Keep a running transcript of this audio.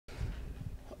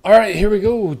All right, here we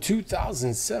go.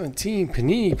 2017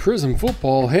 Panini Prizm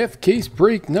Football half case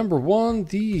break number 1.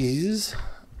 These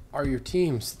are your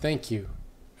teams. Thank you,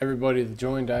 everybody that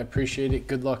joined. I appreciate it.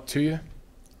 Good luck to you.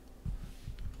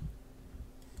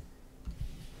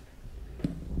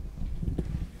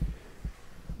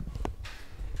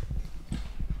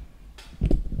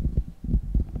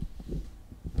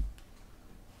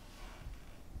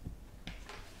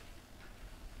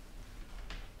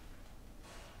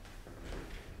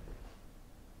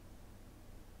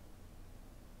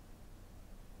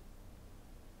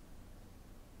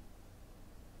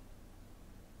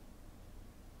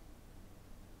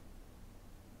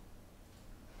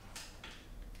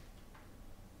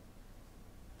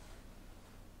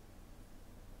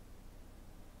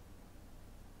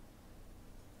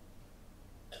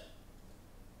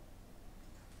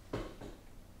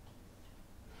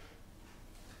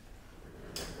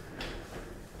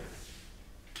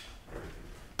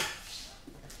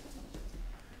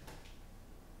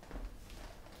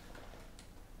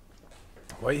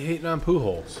 Why you hating on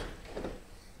Pujols,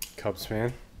 Cubs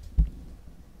fan?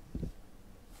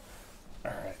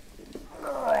 All right.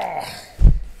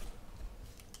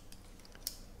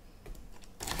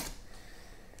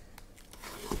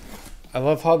 I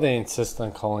love how they insist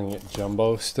on calling it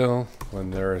jumbo still when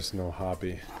there is no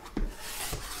hobby.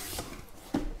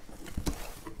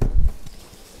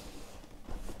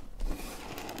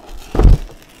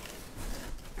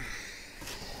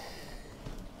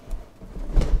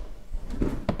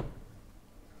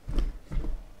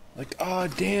 Like, oh,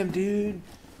 damn, dude.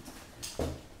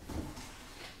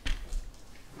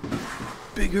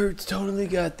 Big Hurt's totally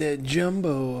got that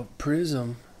jumbo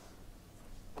Prizm.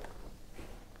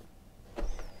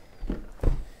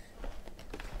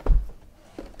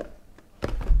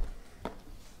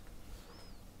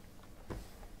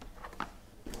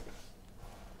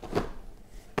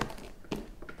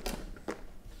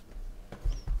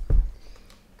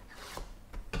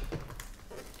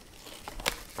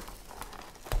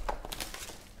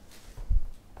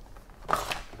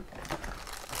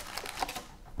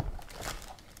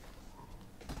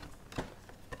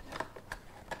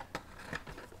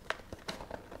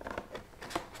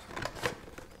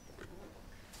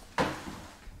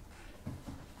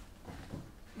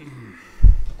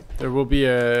 There will be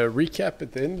a recap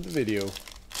at the end of the video.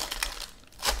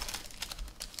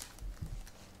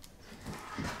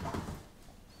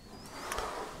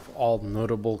 All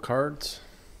notable cards.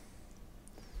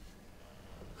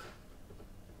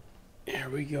 Here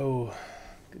we go.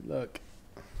 Good luck.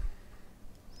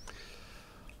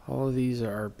 All of these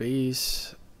are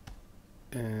base,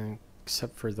 and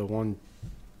except for the one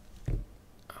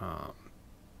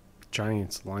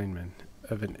Giants lineman,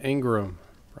 Evan Ingram,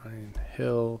 Brian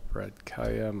Hill, Brett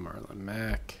Kaya, Marlon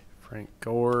Mack, Frank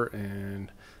Gore,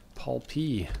 and Paul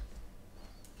P.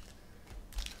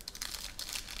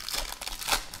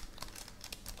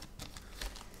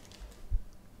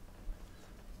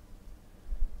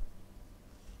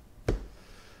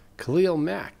 Khalil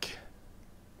Mack.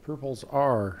 Purples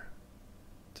are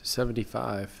to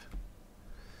 75.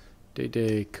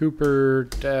 Day Cooper,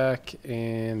 Dak,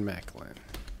 and Macklin.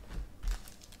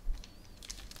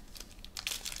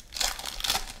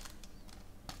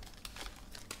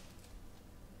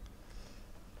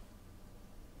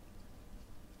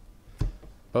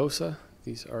 Bosa,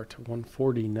 these are to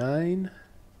 149.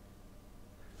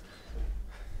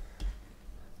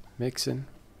 Mixon,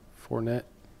 Fournette,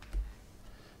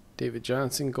 David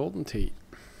Johnson, Golden Tate.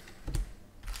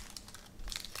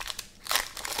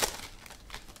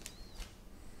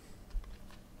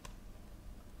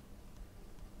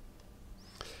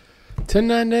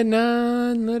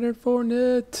 $10.99, Leonard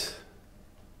Fournette.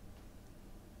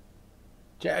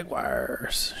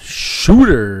 Jaguars,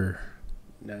 Shooter.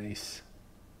 Nice.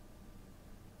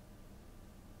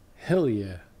 Hell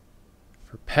yeah.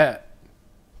 For Pat.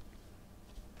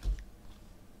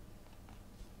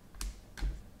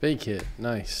 Big hit.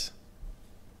 Nice.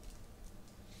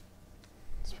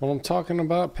 That's what I'm talking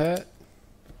about, Pat.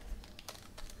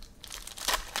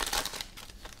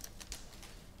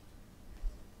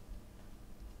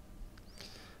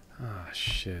 Ah,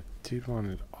 shit. Dude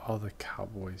wanted all the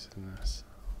Cowboys in this.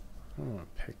 I don't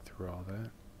want to pick through all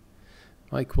that.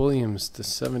 Mike Williams to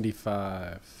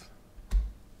 75.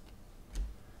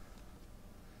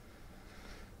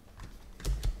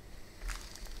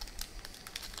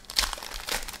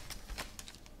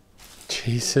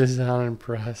 Chase is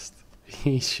unimpressed.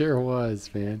 He sure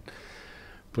was, man.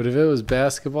 But if it was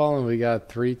basketball and we got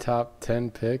 3 top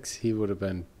 10 picks, he would have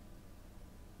been,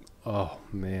 oh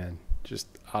man, just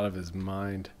out of his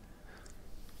mind.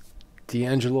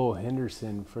 D'Angelo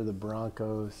Henderson for the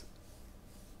Broncos.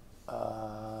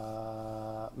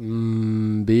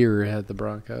 Beer had the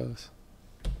Broncos.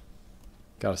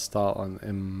 Got a stall on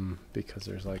M because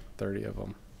there's like 30 of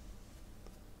them.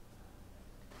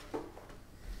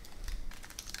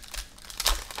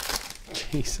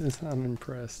 Jason's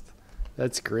unimpressed.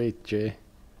 That's great, Jay.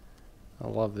 I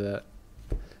love that.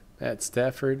 Matt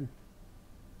Stafford.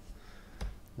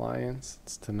 Lions.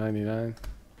 It's to 99.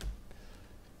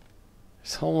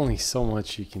 There's only so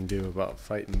much you can do about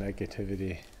fighting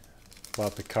negativity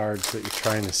about the cards that you're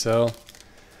trying to sell.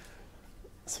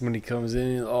 Somebody comes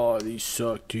in, oh, these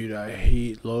suck, dude. I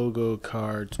hate logo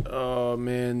cards. Oh,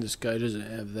 man, this guy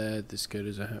doesn't have that. This guy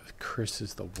doesn't have... Chris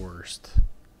is the worst.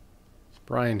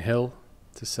 Brian Hill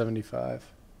to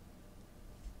 75.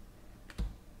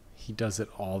 He does it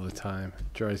all the time.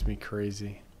 It drives me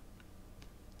crazy.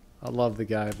 I love the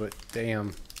guy, but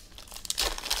damn.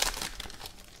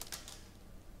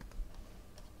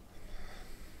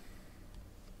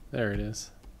 There it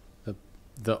is.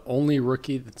 The only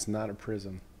rookie that's not a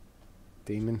Prizm.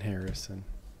 Damon Harrison.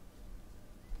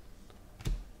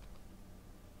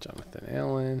 Jonathan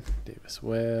Allen, Davis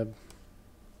Webb,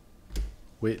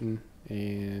 Witten,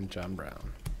 and John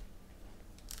Brown.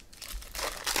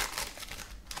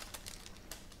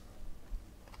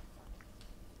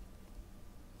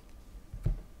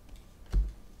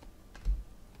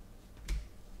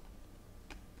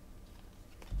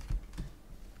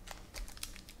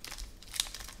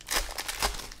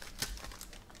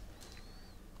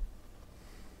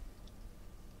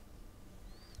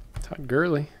 Todd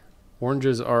Gurley.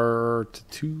 Oranges are to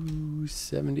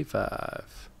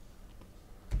 275.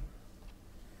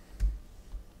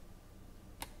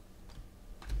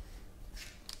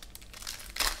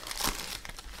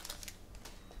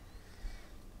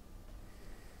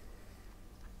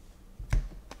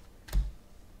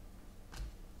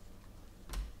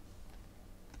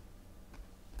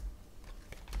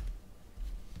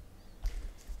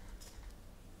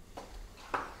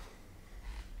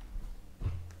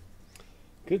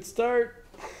 Good start.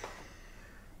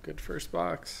 Good first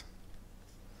box.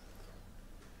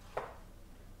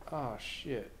 Oh,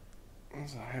 shit.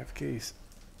 That's a half case.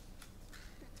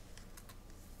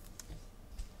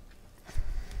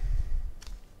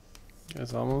 You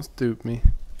guys almost duped me.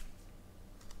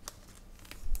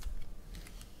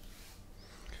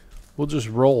 We'll just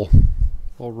roll.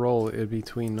 We'll roll in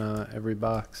between every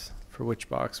box for which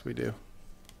box we do.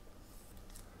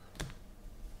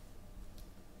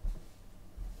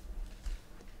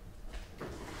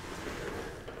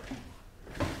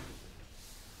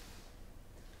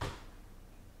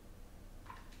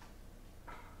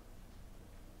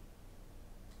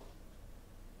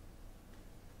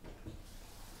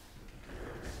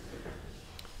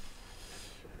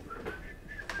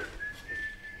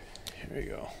 Here we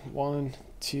go. 1,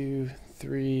 2,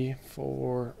 3,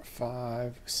 4,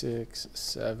 5, 6,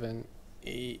 7,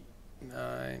 8,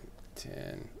 9,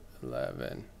 10,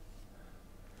 11.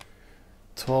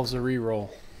 12's a reroll.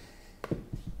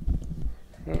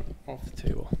 Oh, off the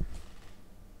table.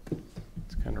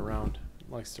 It's kind of round. It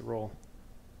likes to roll.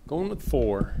 Going with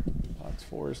 4. Box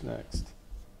 4 is next.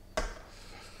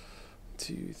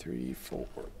 2, 3, 4.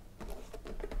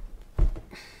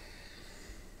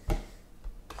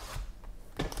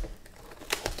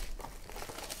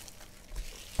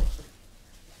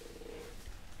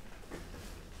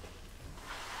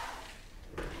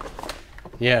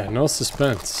 Yeah, no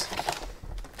suspense.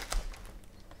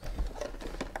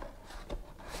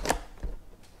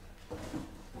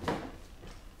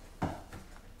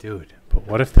 Dude, but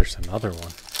what if there's another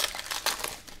one?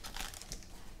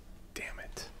 Damn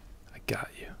it. I got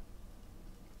you.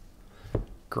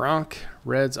 Gronk,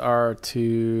 Reds are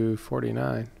to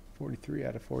 49. 43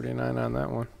 out of 49 on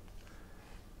that one.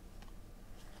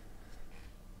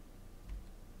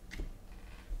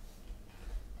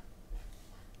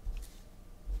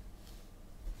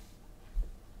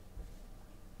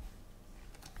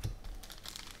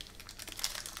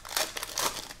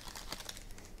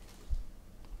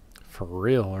 For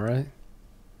real, all right?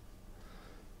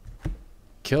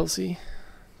 Kelsey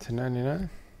to 99.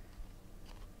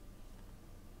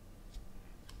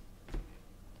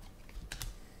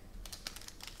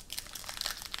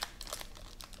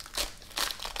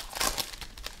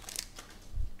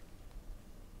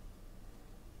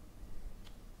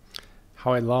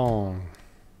 Howie Long.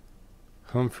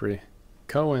 Humphrey.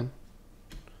 Cohen.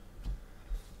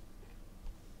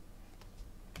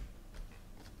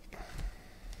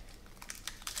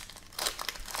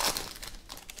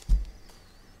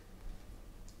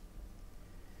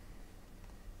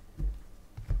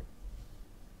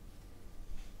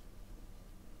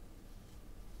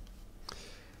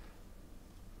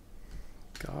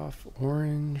 Goff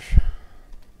orange.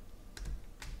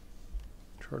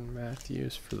 Jordan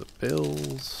Matthews for the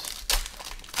Bills.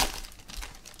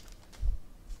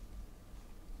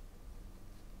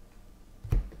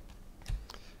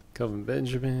 Kelvin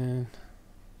Benjamin.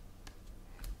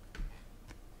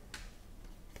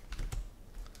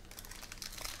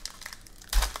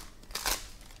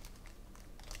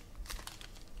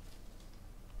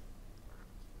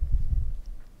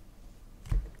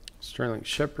 Sterling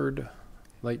Shepard.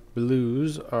 Light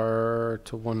blues are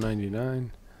to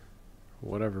 199.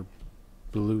 Whatever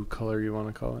blue color you want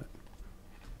to call it.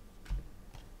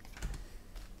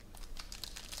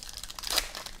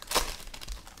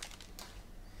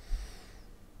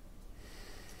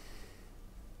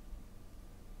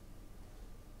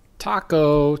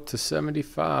 Taco to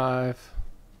 75.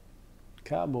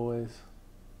 Cowboys.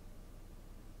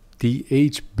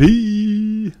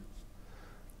 DHB.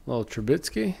 Little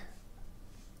Trubisky.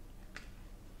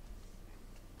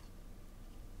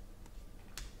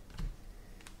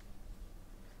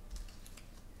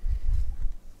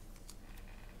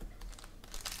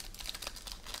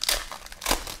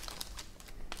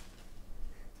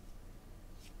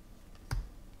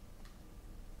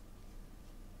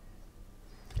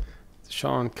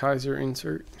 Sean Kaiser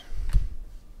insert.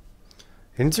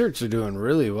 Inserts are doing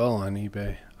really well on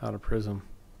eBay out of Prizm.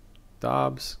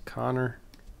 Dobbs, Connor,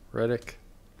 Reddick.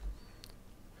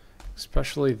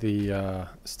 Especially the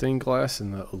stained glass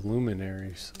and the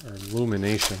illuminaries or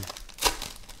illumination.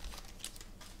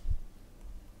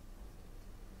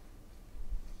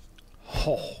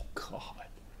 Oh God.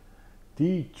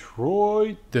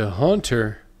 Detroit the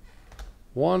Hunter.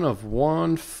 1 of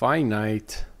 1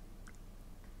 finite.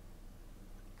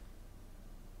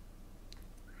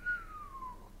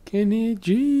 Kenny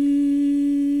G.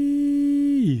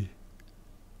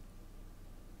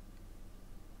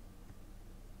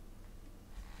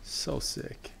 So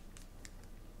sick.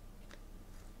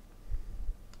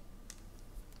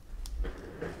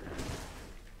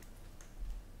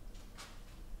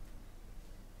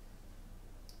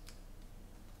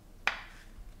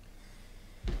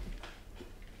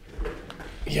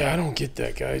 Yeah, I don't get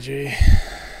that guy, Jay.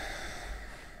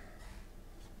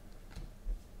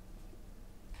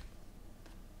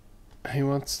 He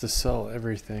wants to sell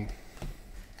everything.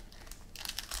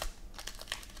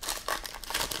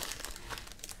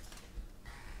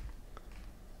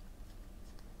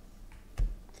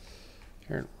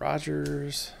 Aaron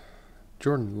Rodgers,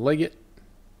 Jordan Leggett,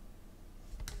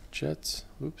 Jets.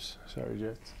 Oops, sorry,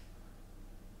 Jets.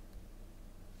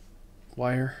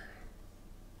 Wire.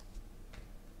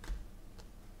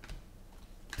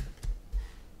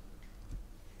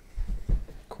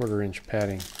 Quarter-inch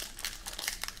padding.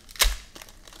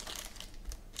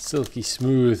 Silky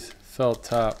smooth felt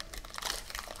top.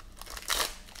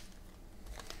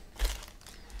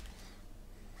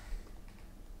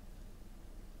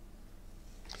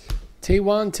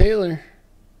 Taywan Taylor.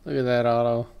 Look at that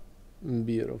auto.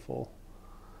 Beautiful.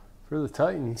 For the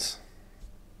Titans.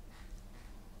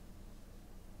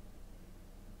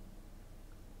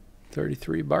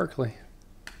 $33 Barkley.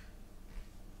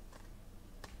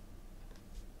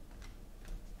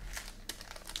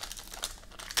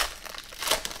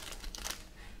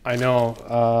 I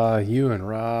know you and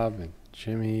Rob and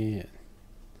Jimmy and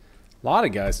a lot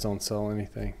of guys don't sell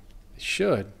anything. They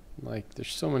should. Like,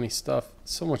 there's so much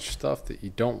stuff that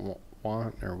you don't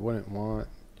want or wouldn't want.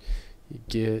 You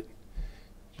get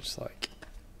just like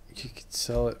you could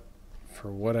sell it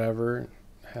for whatever and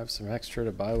have some extra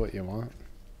to buy what you want.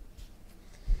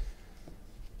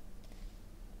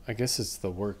 I guess it's the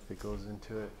work that goes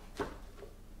into it.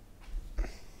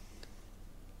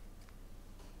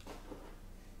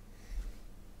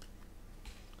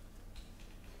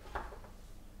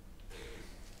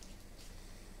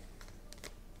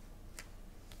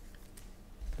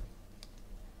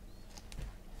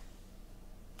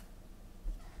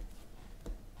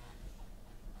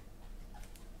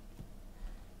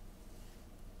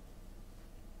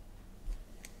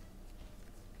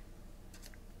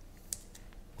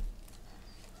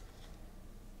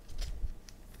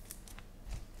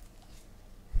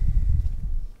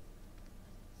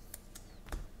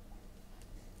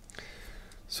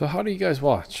 So how do you guys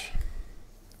watch?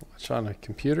 Watch on a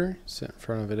computer, sit in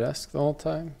front of a desk the whole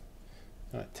time,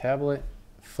 on a tablet,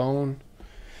 phone,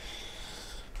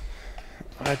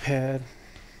 iPad.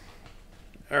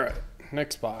 All right,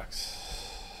 next box.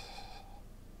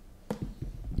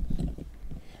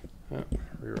 Oh,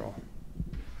 reroll.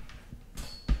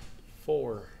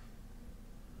 4.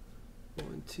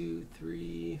 1, 2,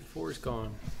 3, 4's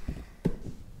gone.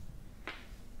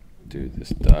 Dude, this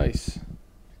dice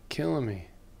killing me.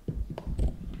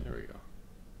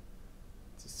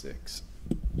 6.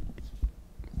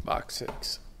 Box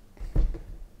 6.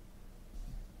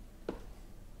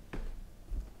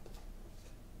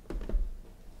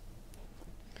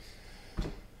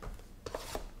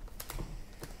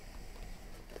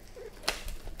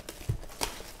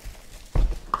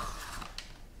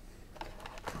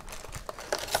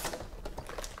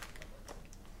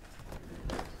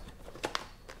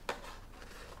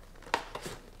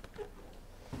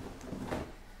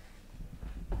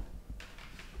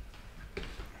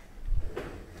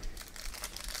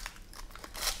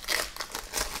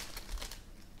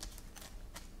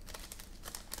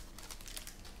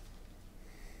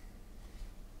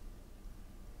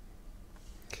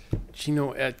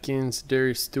 Geno Atkins,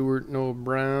 Darius Stewart, Noah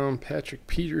Brown, Patrick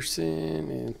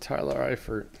Peterson, and Tyler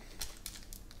Eifert.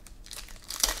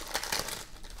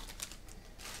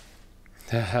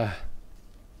 Haha.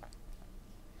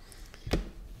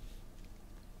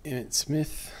 Emmitt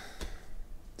Smith,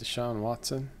 Deshaun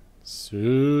Watson.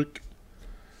 Sick.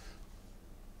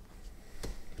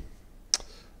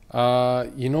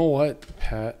 You know what,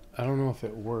 Pat? I don't know if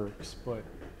it works, but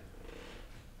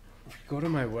if you go to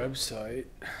my website,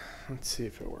 let's see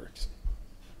if it works.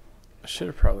 I should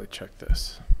have probably checked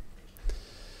this.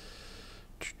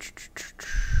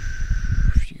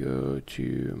 If you go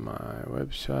to my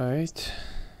website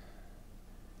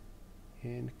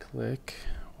and click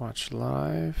watch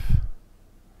live,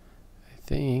 I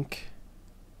think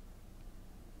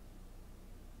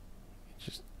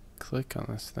just click on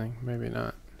this thing. Maybe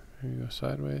not. Maybe go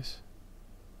sideways.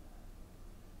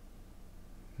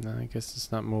 No, I guess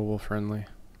it's not mobile friendly.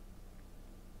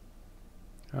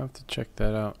 I'll have to check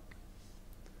that out.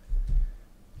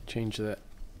 Change that.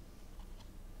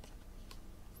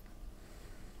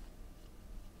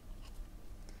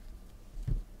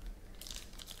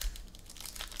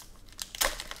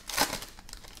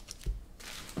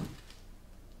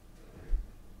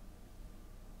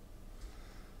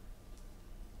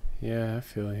 Yeah, I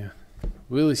feel you.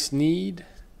 Willie Snead.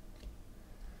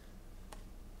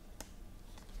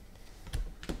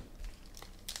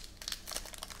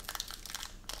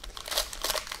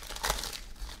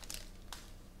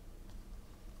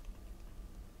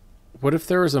 What if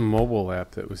there was a mobile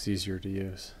app that was easier to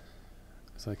use?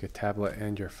 It's like a tablet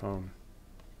and your phone.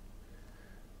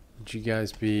 Would you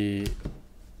guys be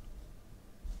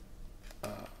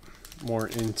more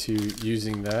into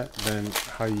using that than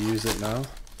how you use it now?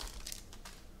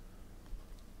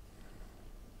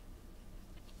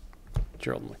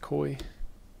 Gerald McCoy.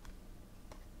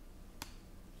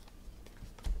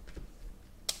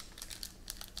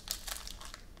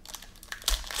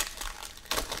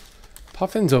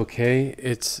 Puffin's okay.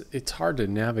 It's hard to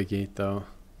navigate though.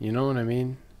 You know what I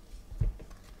mean?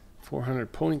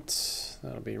 400 points.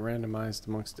 That'll be randomized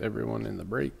amongst everyone in the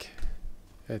break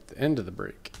at the end of the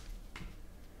break.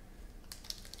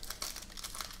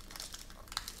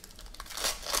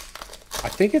 I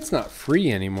think it's not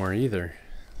free anymore either.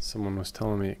 Someone was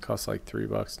telling me it costs like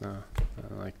 $3 now.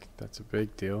 Like that's a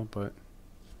big deal, but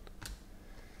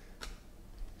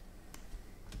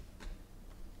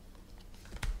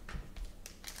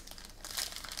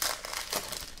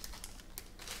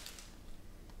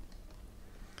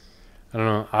I don't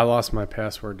know. I lost my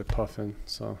password to Puffin,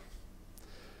 so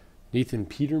Nathan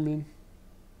Peterman.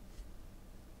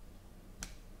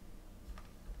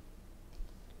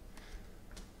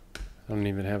 I don't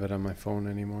even have it on my phone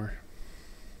anymore.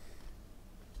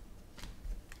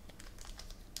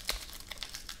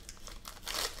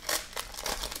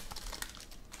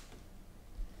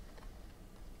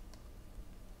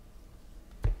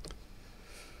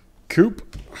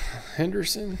 Coop,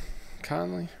 Henderson,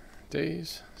 Conley,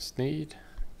 Days, Snead,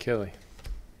 Kelly.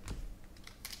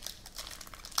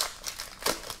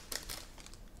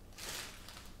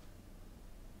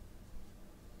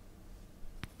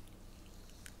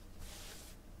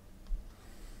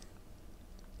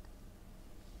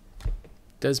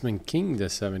 Desmond King to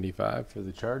 75 for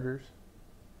the Chargers.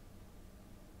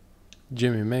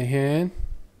 Jimmy Mahan,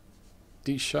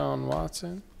 Deshaun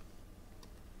Watson.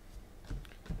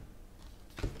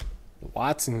 The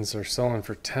Watsons are selling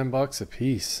for $10 a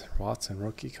piece. Watson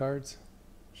rookie cards.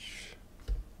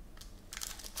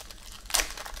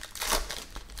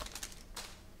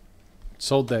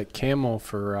 Sold that camo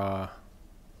for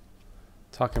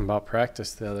talking about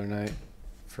practice the other night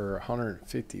for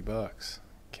 $150.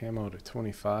 Camo to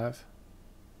 25.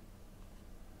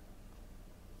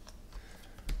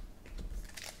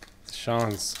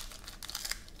 Sean's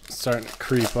starting to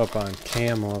creep up on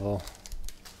cam level.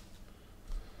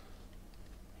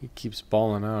 He keeps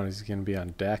balling out. He's going to be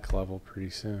on Dak level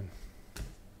pretty soon.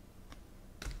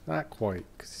 Not quite,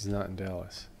 because he's not in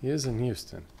Dallas. He is in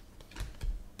Houston.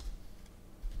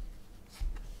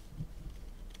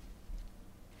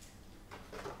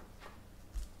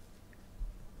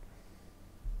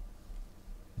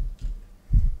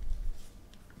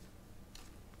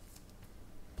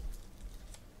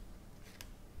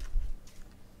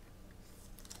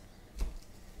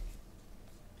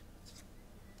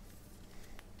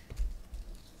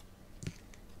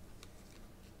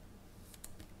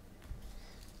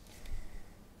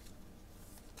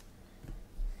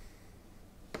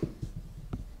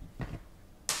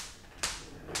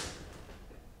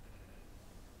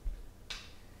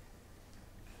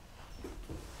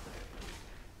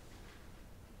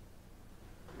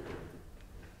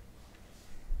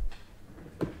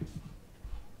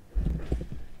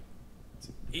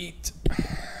 Eat.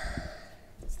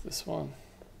 It's this one.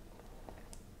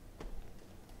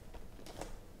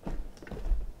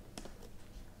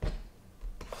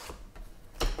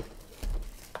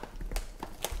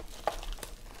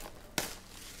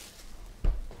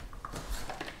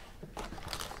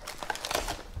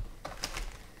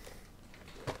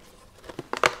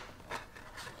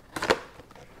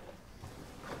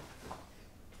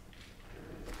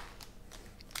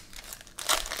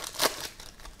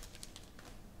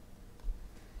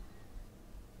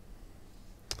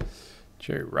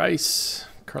 Jerry Rice,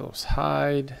 Carlos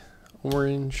Hyde,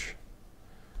 orange.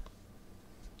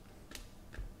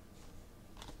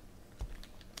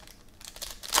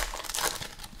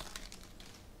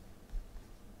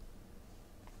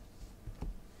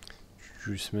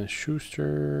 Drew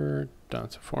Smith-Schuster,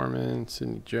 Donta Foreman,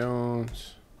 Sidney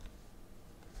Jones.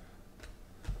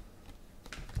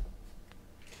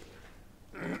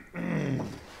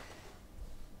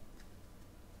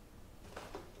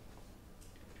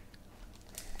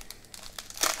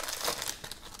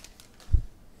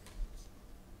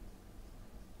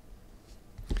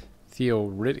 Theo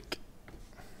Riddick.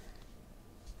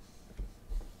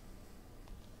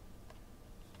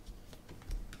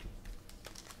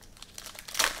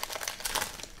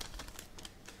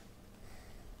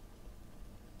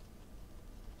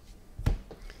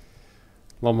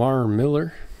 Lamar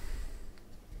Miller.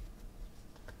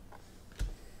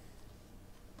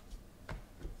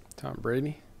 Tom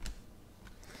Brady.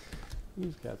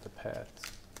 Who's got the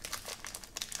Pats?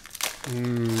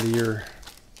 Lear.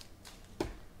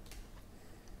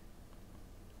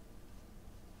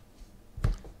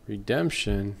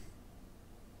 Redemption.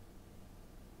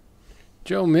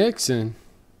 Joe Mixon.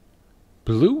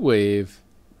 Blue Wave.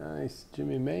 Nice.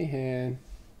 Jimmy Mahan.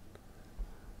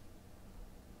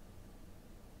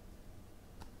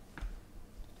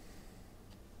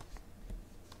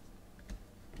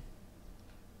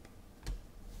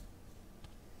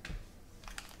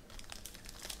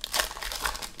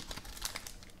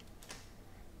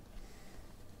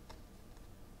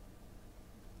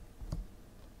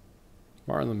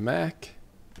 Marlon Mack.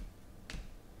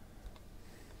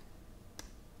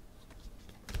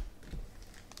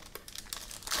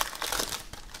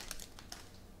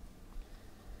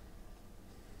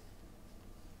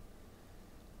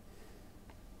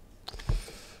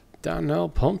 Donnell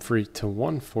Pumphrey to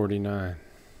 149.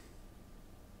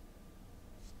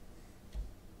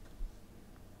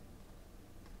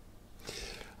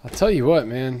 I'll tell you what,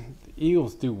 man. The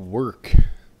Eagles do work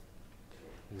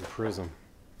in Prizm.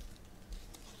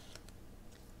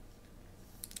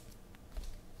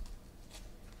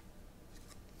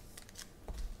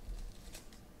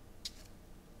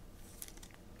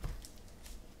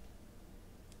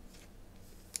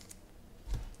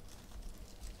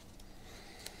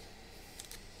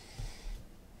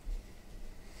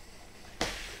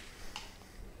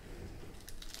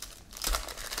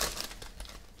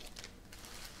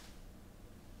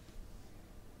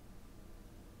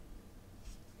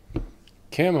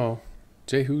 Camo,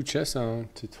 Jehu Chesson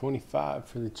to 25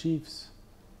 for the Chiefs.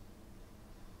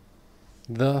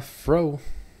 The Fro.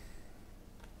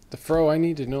 The Fro, I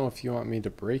need to know if you want me to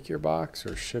break your box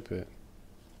or ship it.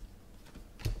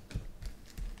 You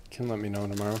can let me know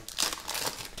tomorrow.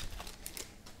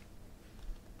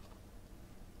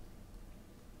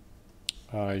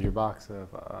 Your box of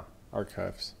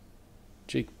archives.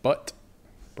 Jake Butt,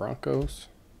 Broncos.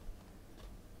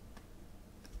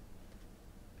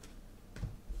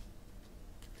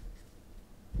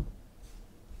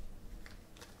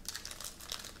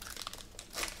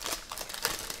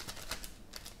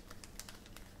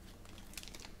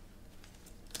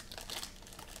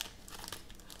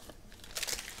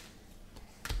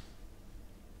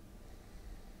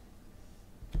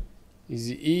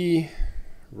 Easy E,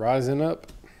 rising up.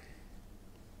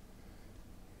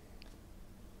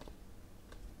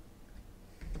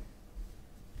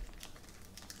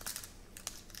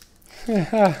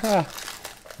 I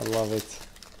love it.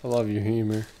 I love your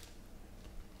humor.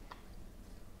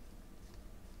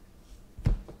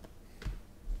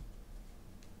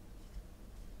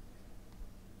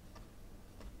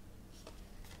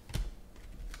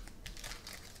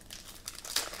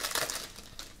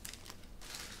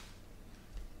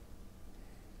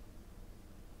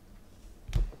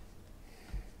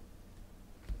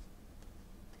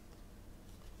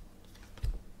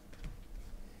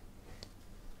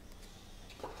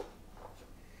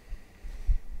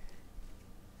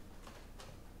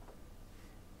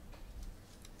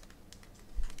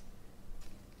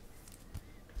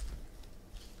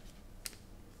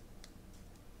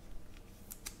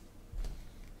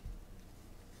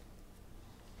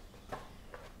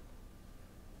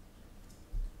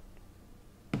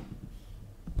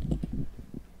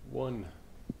 One.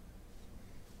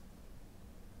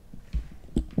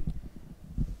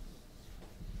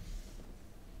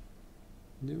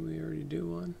 Did we already do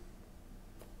one?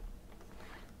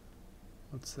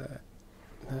 What's that?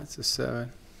 That's a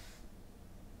 7.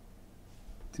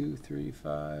 2, 3,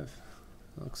 5.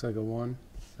 Looks like a 1.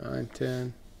 9,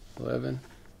 10, 11.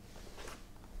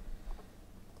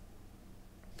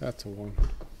 That's a 1.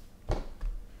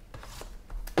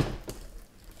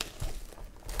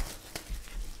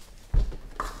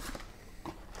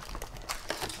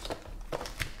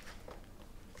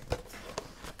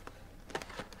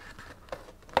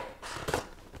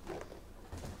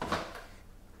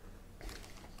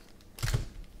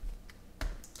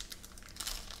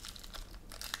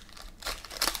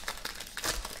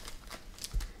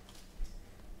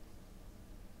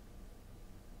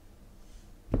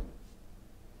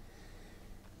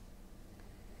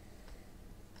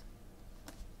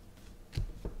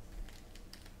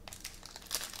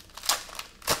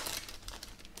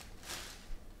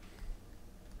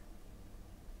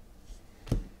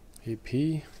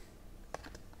 AP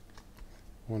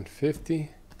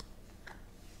 150.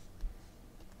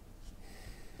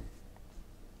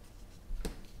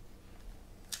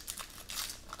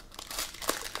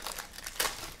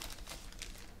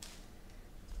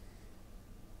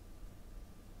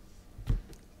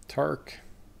 Tark,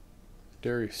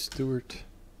 Darius Stewart,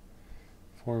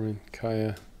 Foreman,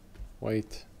 Kaya,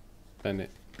 White, Bennett.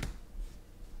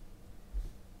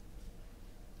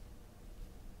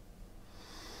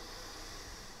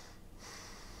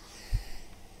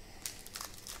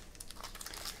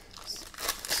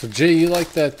 So Jay, you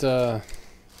like that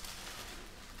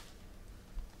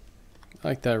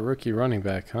rookie running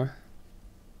back, huh?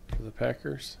 For the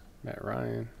Packers, Matt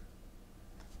Ryan.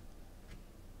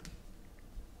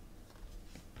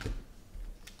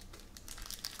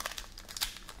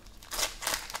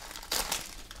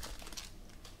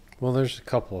 Well, there's a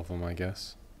couple of them, I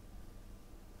guess.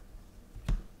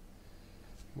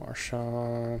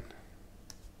 Marshawn.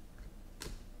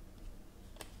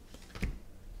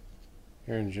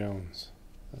 Aaron Jones.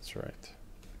 That's right.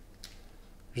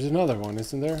 There's another one,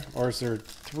 isn't there? Or is there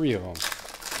 3 of them?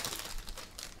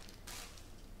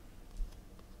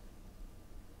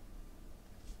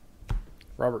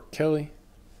 Robert Kelly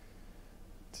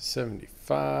to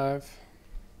 75.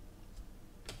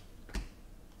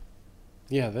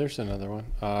 Yeah, there's another one.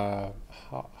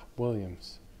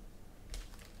 Williams.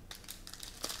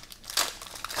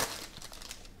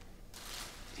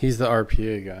 He's the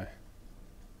RPA guy.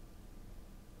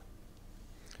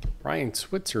 Ryan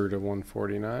Switzer to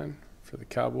 149 for the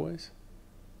Cowboys.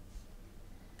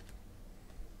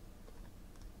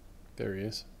 There he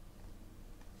is.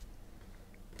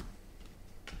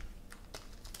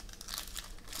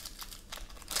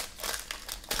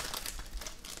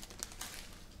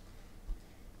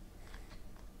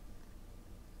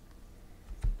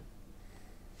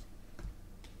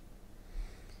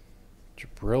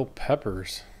 Jabril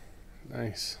Peppers.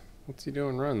 Nice. What's he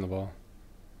doing running the ball?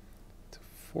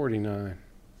 49.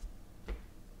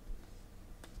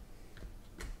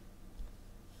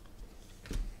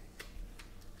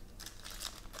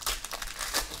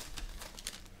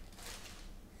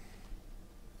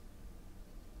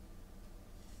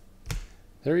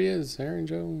 There he is, Aaron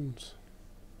Jones.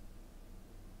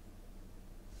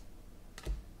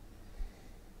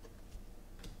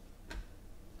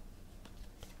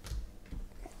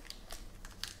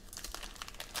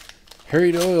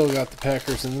 Harry Doyle got the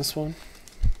Packers in this one.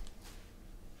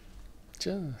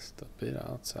 Just a bit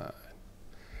outside.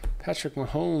 Patrick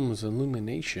Mahomes,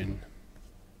 Illumination.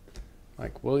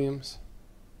 Mike Williams.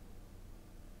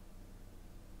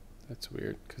 That's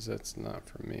weird because that's not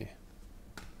for me.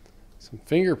 Some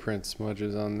fingerprint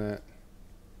smudges on that.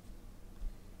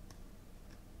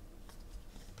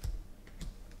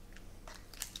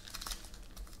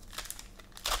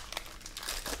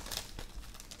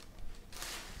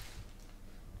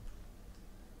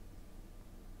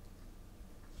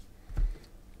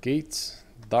 Gates,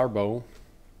 Darbo,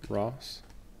 Ross,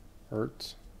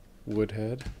 Ertz,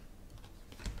 Woodhead.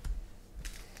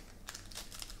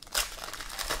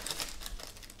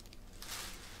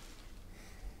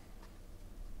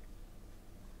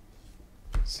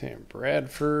 Sam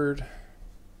Bradford,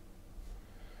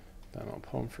 Donald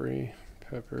Pumphrey,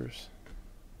 Peppers,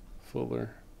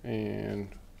 Fuller, and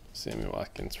Sammy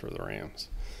Watkins for the Rams.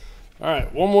 All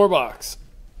right, one more box.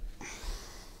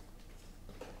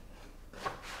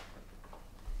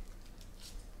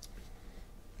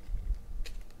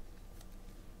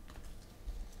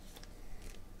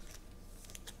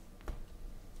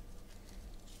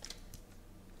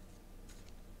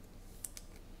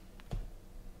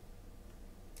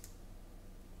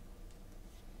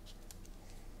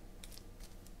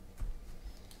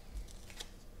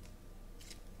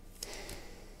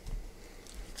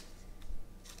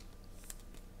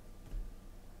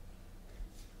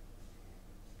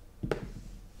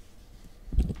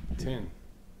 $10.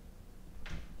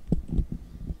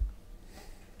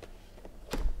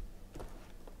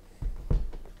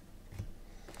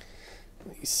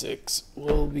 These 6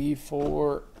 will be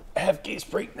for half case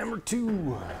break number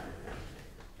 2.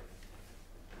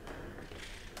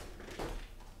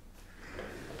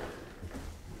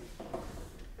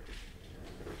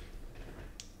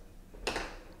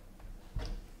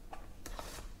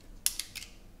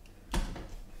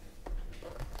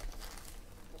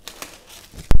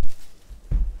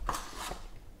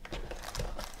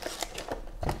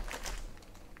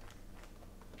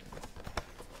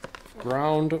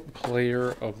 Ground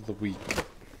Player of the Week.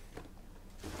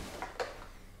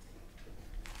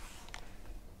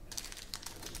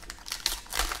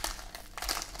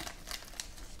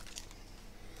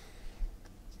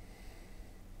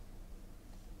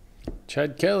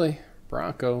 Chad Kelly,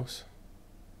 Broncos.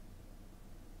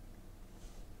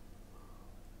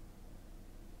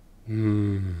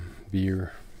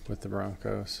 Beer with the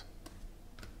Broncos.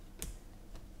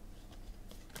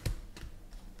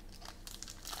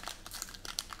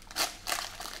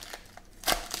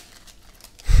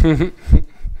 Look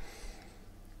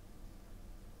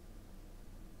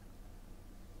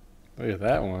at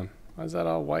that one. Why is that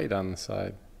all white on the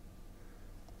side?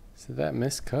 Is that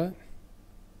miscut?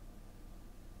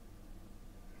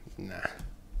 Nah.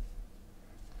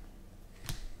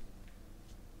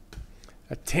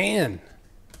 A tan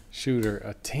shooter.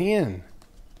 A tan.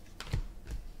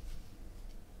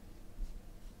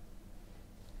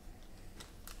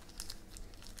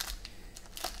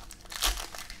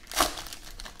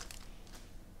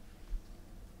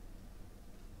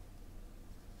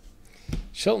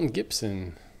 Shelton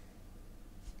Gibson,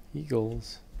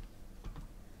 Eagles.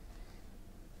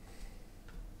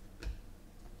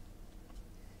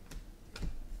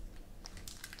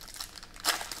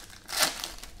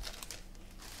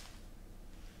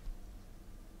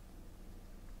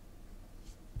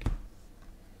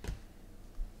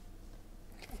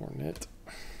 Fournette.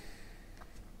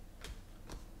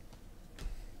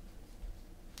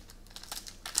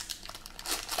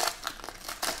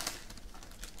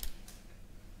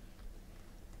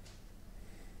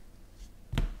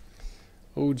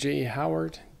 O.J.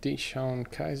 Howard, Deshaun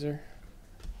Kaiser.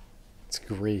 It's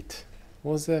great.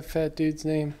 What was that fat dude's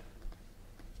name?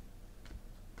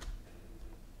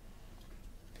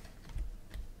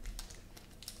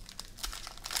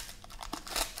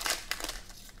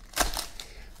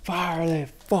 Fire that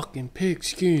fucking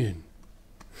pigskin.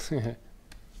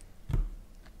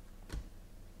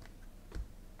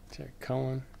 Jack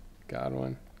Cohen,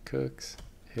 Godwin, Cooks,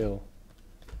 Hill.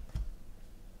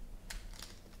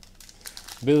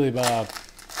 Billy Bob.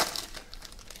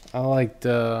 I liked,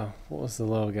 what was the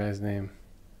little guy's name?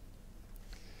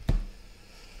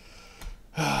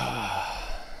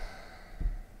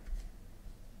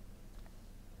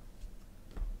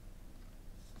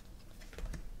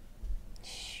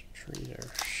 Streeter,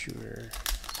 Shooter,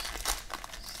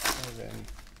 7.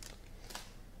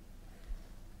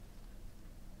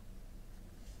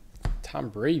 Tom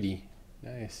Brady.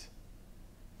 Nice.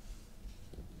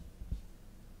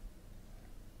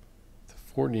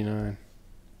 49.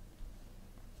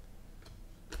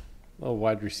 Little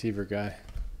wide receiver guy.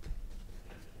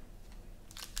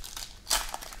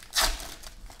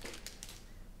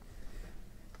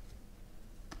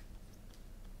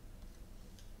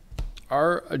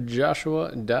 Our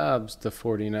Joshua Dobbs to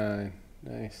 49.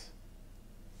 Nice.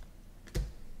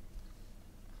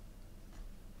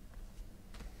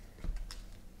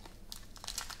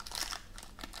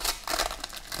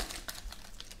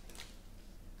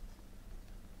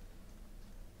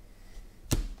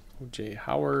 O.J.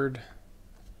 Howard.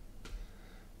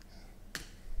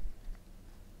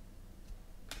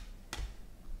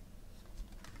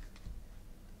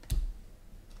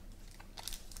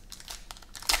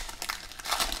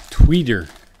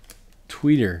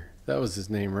 Tweeter. That was his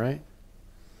name, right?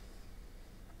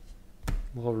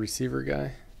 Little receiver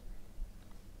guy.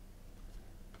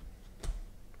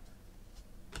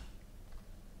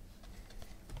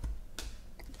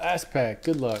 Last pack.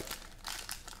 Good luck.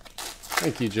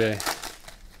 Thank you, Jay.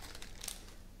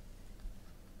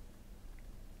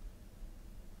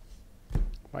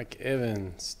 Mike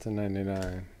Evans to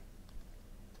 99.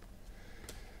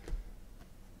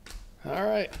 All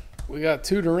right. We got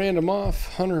 2 to random off.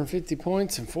 150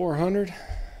 points and 400.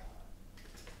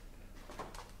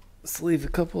 Let's leave a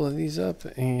couple of these up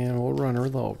and we'll run a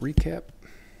little recap.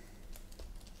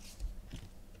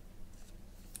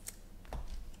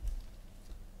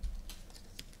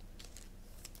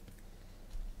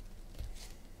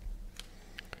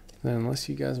 Then unless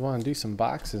you guys want to do some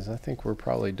boxes, I think we're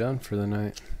probably done for the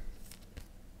night.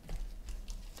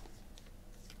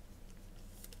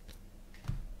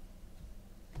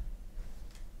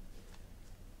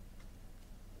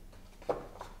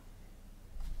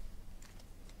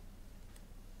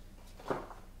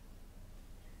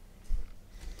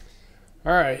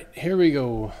 All right, here we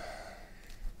go.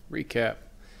 Recap.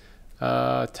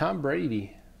 Tom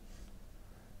Brady.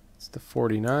 It's the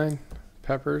 49.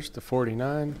 Peppers to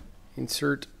 49.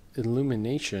 Insert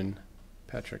illumination.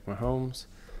 Patrick Mahomes.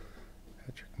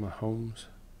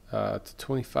 To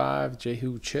 25.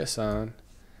 Jehu Chesson.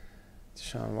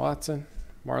 Deshaun Watson.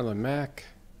 Marlon Mack.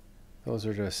 Those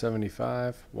are to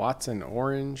 75. Watson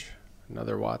orange.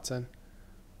 Another Watson.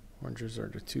 Oranges are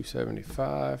to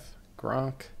 275.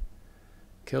 Gronk.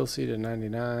 Kelsey to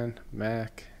 99.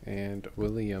 Mack and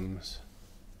Williams.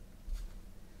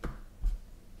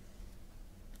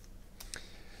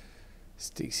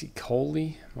 Stacey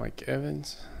Coley, Mike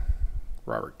Evans,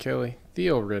 Robert Kelly,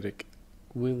 Theo Riddick,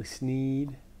 Willie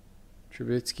Snead,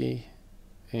 Trubisky,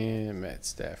 and Matt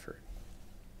Stafford.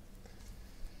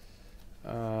 We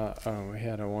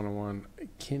had a 1-on-1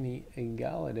 Kenny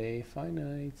Galladay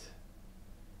finite.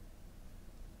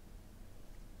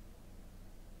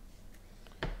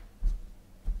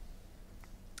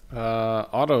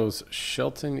 Autos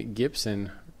Shelton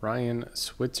Gibson, Ryan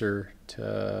Switzer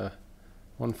to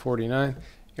 149.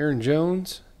 Aaron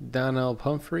Jones, Donnell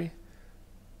Pumphrey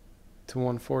to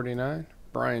 149.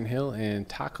 Brian Hill and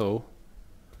Taco,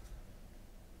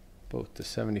 both to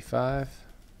 75.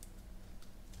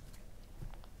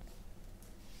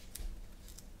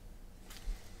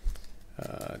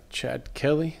 Chad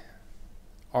Kelly,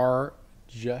 R.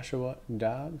 Joshua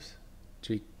Dobbs,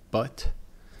 Jake Butt,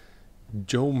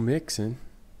 Joe Mixon,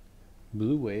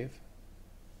 Blue Wave,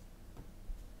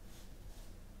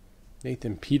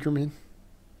 Nathan Peterman,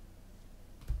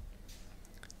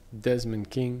 Desmond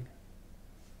King,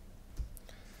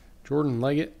 Jordan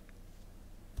Leggett,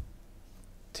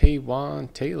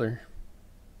 Taywan Taylor,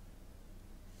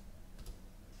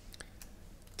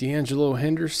 D'Angelo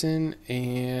Henderson,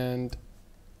 and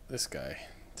this guy,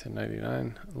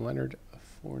 1099, Leonard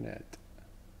Fournette.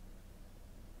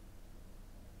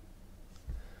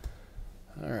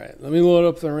 All right, let me load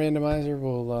up the randomizer.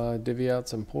 We'll divvy out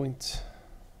some points.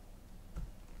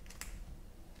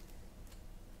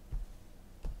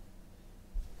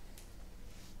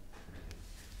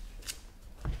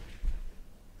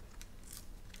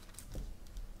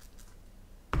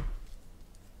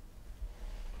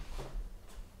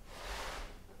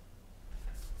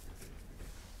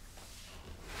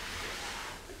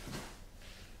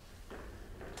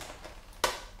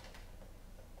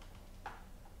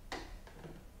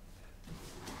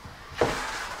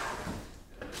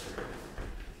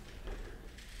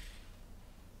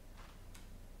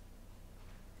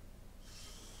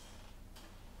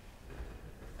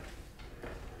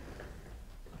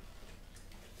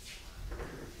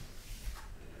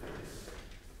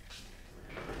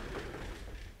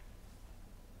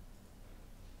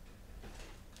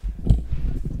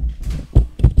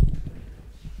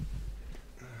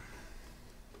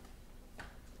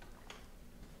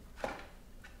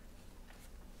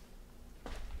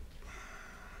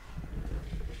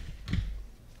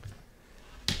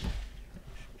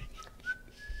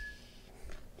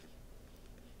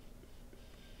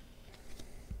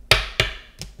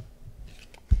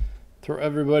 Throw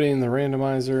everybody in the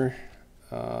randomizer.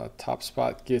 Top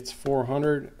spot gets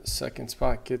 400. Second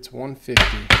spot gets 150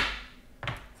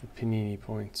 for Panini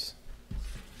points.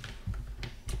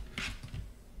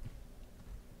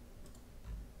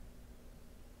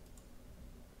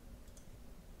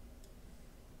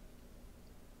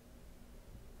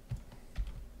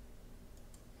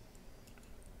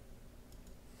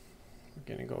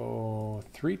 We're going to go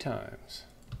 3 times.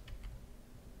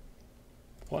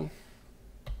 1,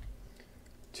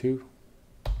 2,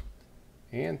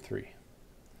 and 3.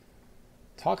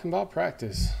 Talking about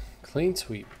practice. Clean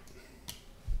sweep.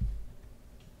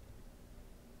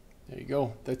 There you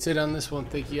go. That's it on this one.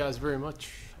 Thank you guys very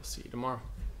much. I'll see you tomorrow.